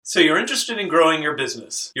So you're interested in growing your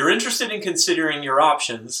business. You're interested in considering your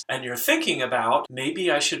options, and you're thinking about, maybe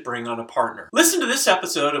I should bring on a partner. Listen to this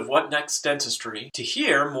episode of What Next Dentistry to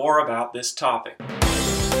hear more about this topic.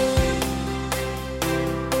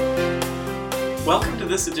 Welcome to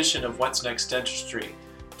this edition of What's Next Dentistry.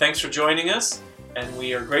 Thanks for joining us, and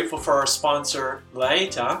we are grateful for our sponsor,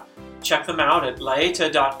 Laeta. Check them out at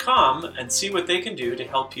laeta.com and see what they can do to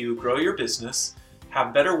help you grow your business,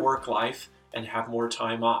 have better work life, and have more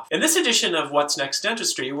time off. In this edition of What's Next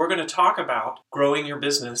Dentistry, we're going to talk about growing your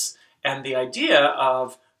business and the idea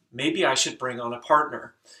of maybe I should bring on a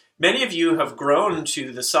partner. Many of you have grown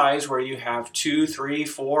to the size where you have 2, 3,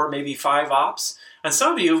 4, maybe 5 ops, and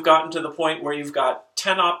some of you have gotten to the point where you've got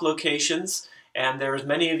 10 op locations, and there's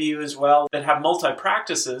many of you as well that have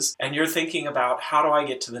multi-practices, and you're thinking about, how do I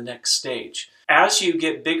get to the next stage? As you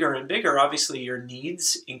get bigger and bigger, obviously your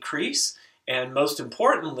needs increase, and most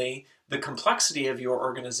importantly, the complexity of your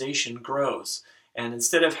organization grows. And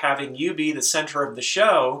instead of having you be the center of the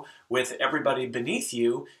show with everybody beneath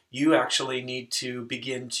you, you actually need to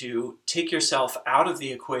begin to take yourself out of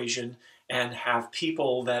the equation and have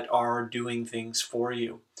people that are doing things for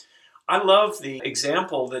you. I love the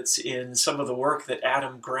example that's in some of the work that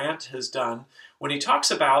Adam Grant has done when he talks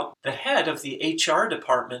about the head of the HR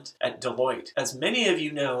department at Deloitte. As many of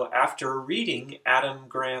you know, after reading Adam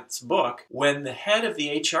Grant's book, when the head of the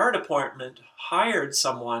HR department hired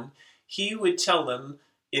someone, he would tell them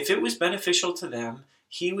if it was beneficial to them,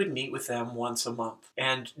 he would meet with them once a month.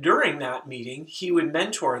 And during that meeting, he would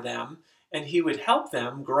mentor them and he would help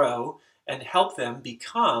them grow and help them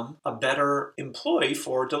become a better employee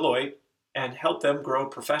for Deloitte and help them grow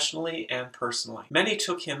professionally and personally. Many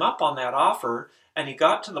took him up on that offer, and he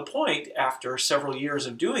got to the point after several years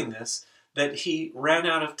of doing this that he ran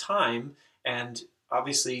out of time and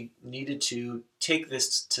obviously needed to take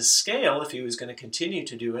this to scale if he was going to continue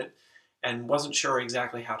to do it, and wasn't sure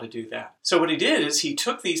exactly how to do that. So what he did is he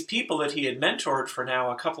took these people that he had mentored for now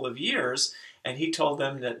a couple of years, and he told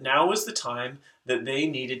them that now was the time that they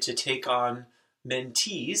needed to take on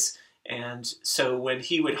mentees. And so when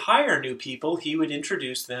he would hire new people, he would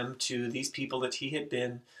introduce them to these people that he had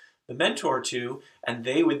been the mentor to, and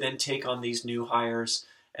they would then take on these new hires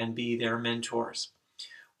and be their mentors.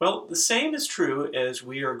 Well, the same is true as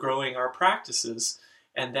we are growing our practices,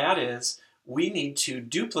 and that is we need to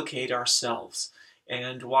duplicate ourselves.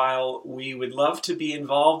 And while we would love to be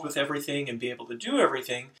involved with everything and be able to do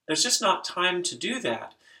everything, there's just not time to do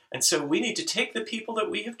that. And so we need to take the people that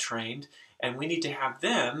we have trained and we need to have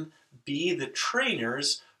them be the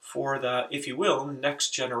trainers for the, if you will, next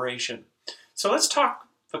generation. So let's talk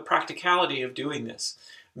the practicality of doing this.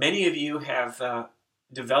 Many of you have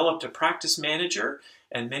developed a practice manager,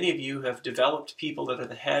 and many of you have developed people that are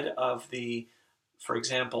the head of the, for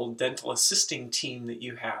example, dental assisting team that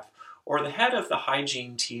you have, or the head of the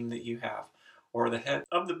hygiene team that you have, or the head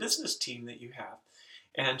of the business team that you have.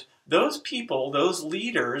 And those people, those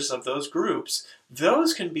leaders of those groups,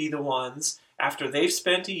 those can be the ones, after they've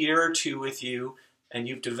spent a year or two with you and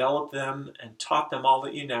you've developed them and taught them all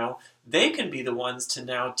that you know, they can be the ones to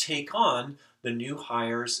now take on the new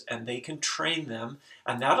hires and they can train them,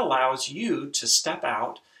 and that allows you to step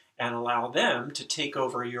out and allow them to take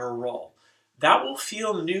over your role. That will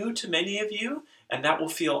feel new to many of you, and that will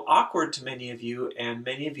feel awkward to many of you, and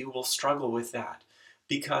many of you will struggle with that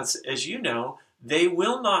because, as you know, they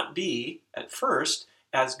will not be, at first,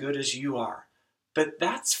 as good as you are. But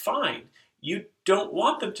that's fine. You don't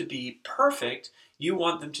want them to be perfect. You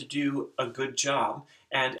want them to do a good job.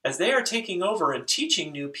 And as they are taking over and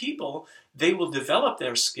teaching new people, they will develop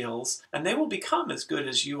their skills and they will become as good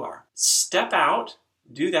as you are. Step out.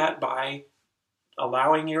 Do that by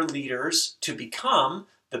allowing your leaders to become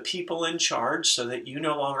the people in charge so that you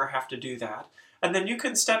no longer have to do that. And then you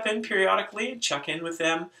can step in periodically and check in with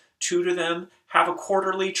them, tutor them, have a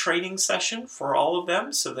quarterly training session for all of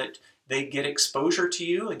them so that they get exposure to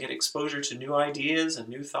you and get exposure to new ideas and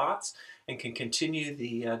new thoughts and can continue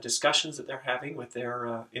the discussions that they're having with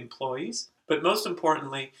their employees. But most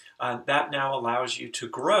importantly, that now allows you to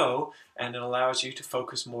grow and it allows you to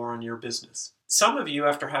focus more on your business. Some of you,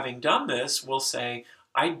 after having done this, will say,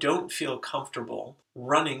 I don't feel comfortable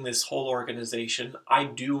running this whole organization. I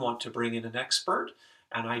do want to bring in an expert,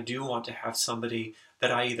 and I do want to have somebody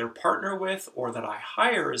that I either partner with or that I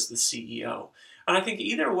hire as the CEO. And I think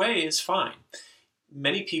either way is fine.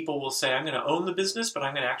 Many people will say, I'm going to own the business, but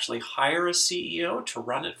I'm going to actually hire a CEO to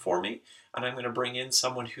run it for me, and I'm going to bring in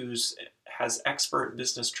someone who has expert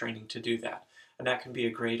business training to do that. And that can be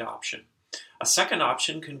a great option. A second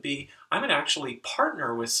option can be, I'm going to actually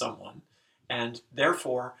partner with someone, and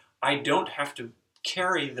therefore I don't have to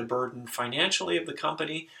carry the burden financially of the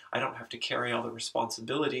company. I don't have to carry all the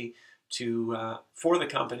responsibility for the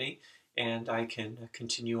company, and I can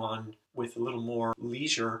continue on with a little more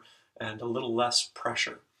leisure and a little less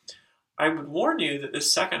pressure. I would warn you that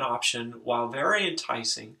this second option, while very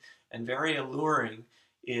enticing and very alluring,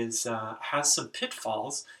 has some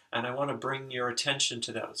pitfalls, and I want to bring your attention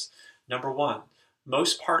to those. Number one,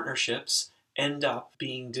 most partnerships end up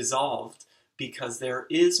being dissolved because there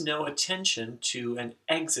is no attention to an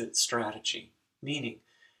exit strategy. Meaning,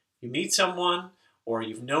 you meet someone or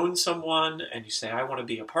you've known someone and you say, I want to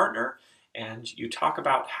be a partner, and you talk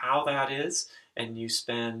about how that is, and you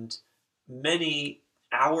spend many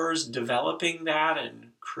hours developing that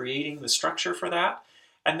and creating the structure for that.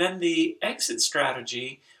 And then the exit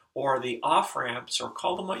strategy or the off-ramps, or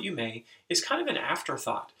call them what you may, is kind of an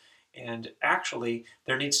afterthought. And actually,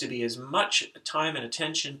 there needs to be as much time and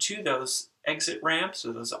attention to those exit ramps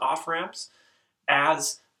or those off-ramps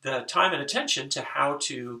as the time and attention to how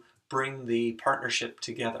to bring the partnership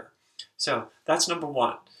together. So that's number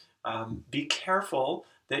one. Be careful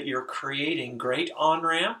that you're creating great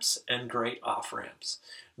on-ramps and great off-ramps.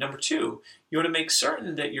 Number two, you want to make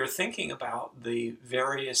certain that you're thinking about the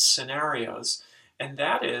various scenarios, and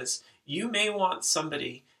that is, you may want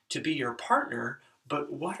somebody to be your partner,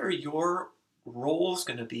 but what are your roles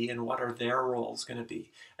going to be and what are their roles going to be?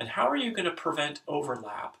 And how are you going to prevent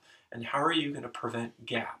overlap? And how are you going to prevent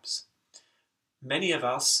gaps? Many of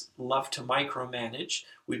us love to micromanage.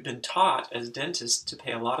 We've been taught as dentists to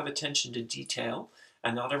pay a lot of attention to detail,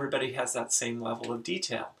 and not everybody has that same level of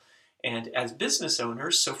detail. And as business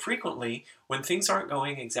owners, so frequently, when things aren't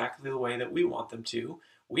going exactly the way that we want them to,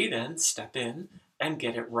 we then step in and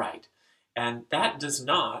get it right. And that does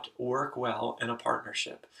not work well in a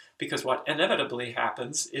partnership, because what inevitably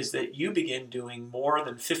happens is that you begin doing more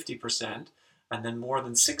than 50%, and then more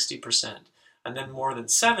than 60%, and then more than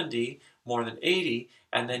 70%, more than 80%,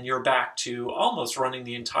 and then you're back to almost running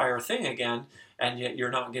the entire thing again, and yet you're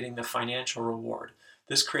not getting the financial reward.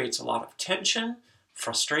 This creates a lot of tension,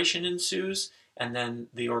 frustration ensues, and then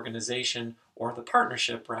the organization, or the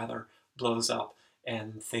partnership rather, blows up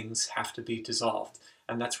and things have to be dissolved.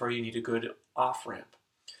 And that's where you need a good off-ramp.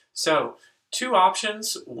 So, two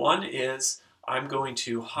options. One is, I'm going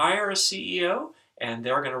to hire a CEO and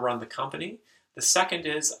they're going to run the company. The second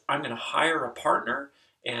is, I'm going to hire a partner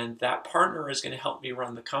and that partner is going to help me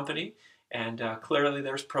run the company. And clearly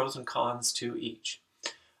there's pros and cons to each.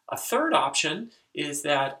 A third option is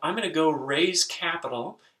that I'm going to go raise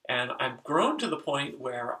capital, and I've grown to the point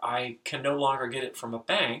where I can no longer get it from a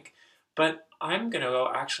bank, but I'm going to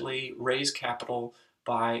go actually raise capital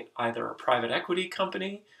by either a private equity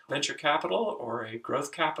company, venture capital, or a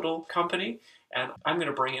growth capital company, and I'm going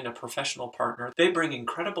to bring in a professional partner. They bring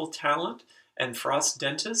incredible talent, and for us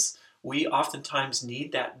dentists, we oftentimes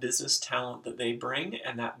need that business talent that they bring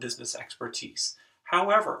and that business expertise.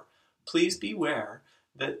 However, please beware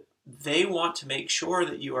that they want to make sure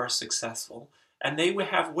that you are successful, and they will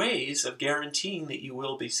have ways of guaranteeing that you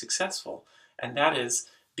will be successful. And that is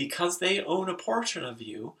because they own a portion of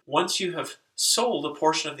you. Once you have sold a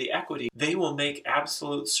portion of the equity, they will make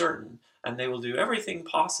absolute certain, and they will do everything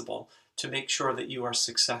possible to make sure that you are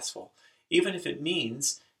successful, even if it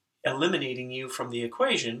means eliminating you from the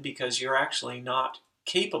equation because you're actually not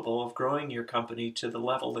capable of growing your company to the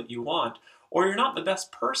level that you want, or you're not the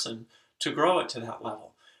best person to grow it to that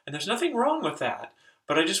level. And there's nothing wrong with that,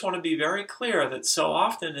 but I just want to be very clear that so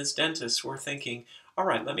often as dentists we're thinking, all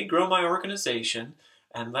right, let me grow my organization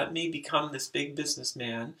and let me become this big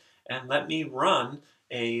businessman and let me run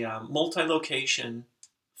a multi-location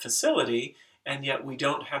facility, and yet we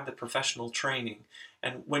don't have the professional training.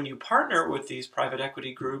 And when you partner with these private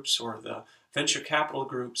equity groups or the venture capital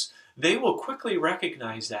groups, they will quickly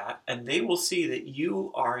recognize that, and they will see that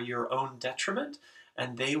you are your own detriment,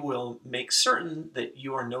 and they will make certain that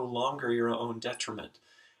you are no longer your own detriment.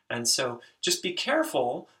 And so just be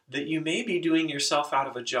careful that you may be doing yourself out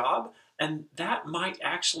of a job, and that might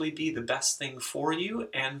actually be the best thing for you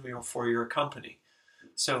and for your company.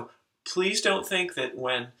 So please don't think that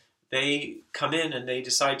when they come in and they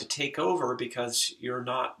decide to take over because you're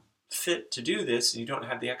not fit to do this and you don't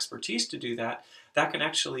have the expertise to do that, that can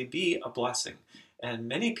actually be a blessing. And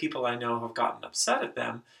many people I know have gotten upset at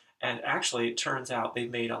them, and actually it turns out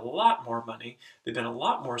they've made a lot more money, they've been a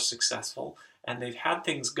lot more successful, and they've had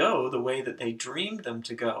things go the way that they dreamed them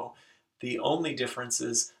to go. The only difference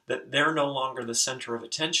is that they're no longer the center of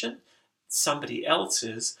attention, somebody else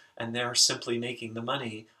is, and they're simply making the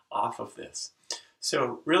money off of this.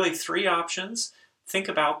 So really 3 options. Think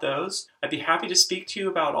about those. I'd be happy to speak to you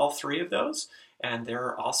about all 3 of those. And there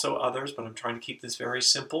are also others, but I'm trying to keep this very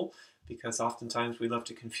simple because oftentimes we love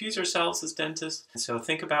to confuse ourselves as dentists. And so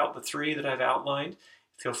think about the 3 that I've outlined.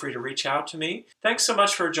 Feel free to reach out to me. Thanks so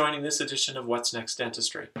much for joining this edition of What's Next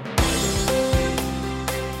Dentistry.